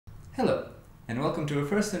Hello, and welcome to our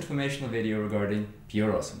first informational video regarding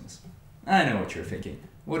Pure Awesomeness. I know what you're thinking.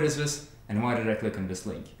 What is this, and why did I click on this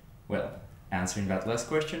link? Well, answering that last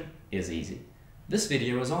question is easy. This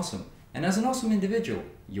video is awesome, and as an awesome individual,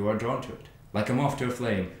 you are drawn to it. Like a moth to a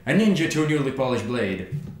flame, a ninja to a newly polished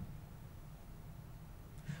blade.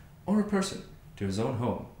 Or a person to his own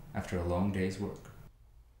home after a long day's work.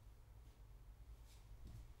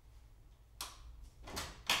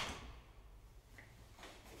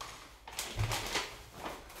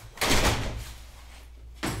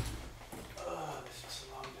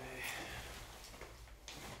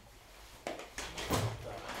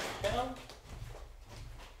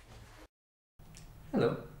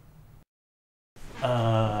 Hello.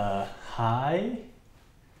 Hi?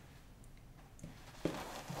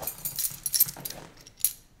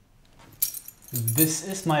 This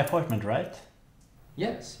is my apartment, right?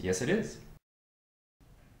 Yes it is.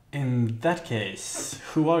 In that case,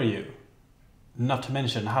 who are you? Not to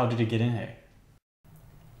mention, how did you get in here?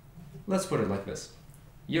 Let's put it like this.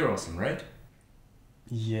 You're awesome, right?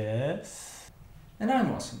 Yes? And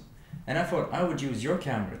I'm awesome. And I thought I would use your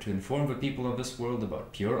camera to inform the people of this world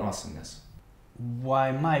about pure awesomeness.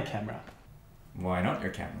 Why my camera? Why not your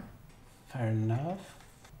camera? Fair enough.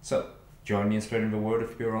 So, join me in spreading the word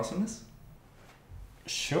of pure awesomeness?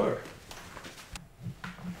 Sure.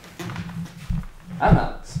 I'm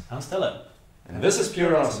Alex. I'm Stella. And this is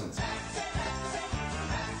Pure Awesomeness.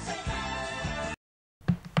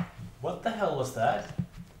 What the hell was that?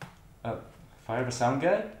 Fire the sound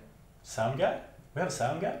guy? Sound guy? We have a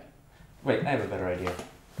sound guy? Wait, I have a better idea.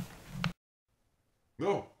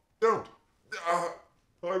 No, don't!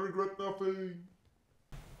 I regret nothing.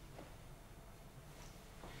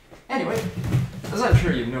 Anyway, as I'm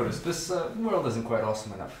sure you've noticed, this world isn't quite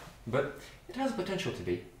awesome enough, but it has potential to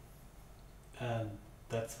be. And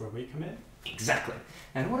that's where we come in? Exactly.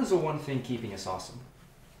 And what is the one thing keeping us awesome?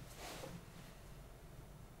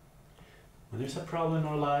 When there's a problem in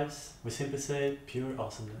our lives, we simply say pure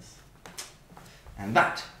awesomeness. And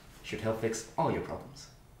that should help fix all your problems.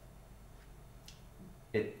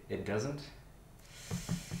 It doesn't?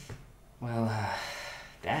 Well,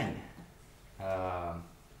 dang.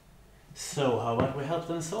 So how about we help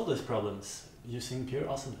them solve these problems using pure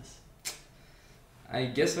awesomeness? I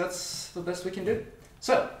guess that's the best we can do.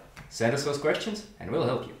 So, send us those questions and we'll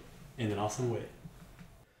help you. In an awesome way.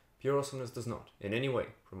 Pure Awesomeness does not, in any way,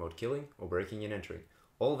 promote killing or breaking and entering.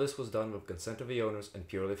 All this was done with consent of the owners and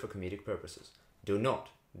purely for comedic purposes. Do not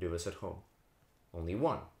do this at home. Only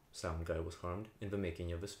one sound guy was harmed in the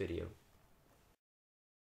making of this video.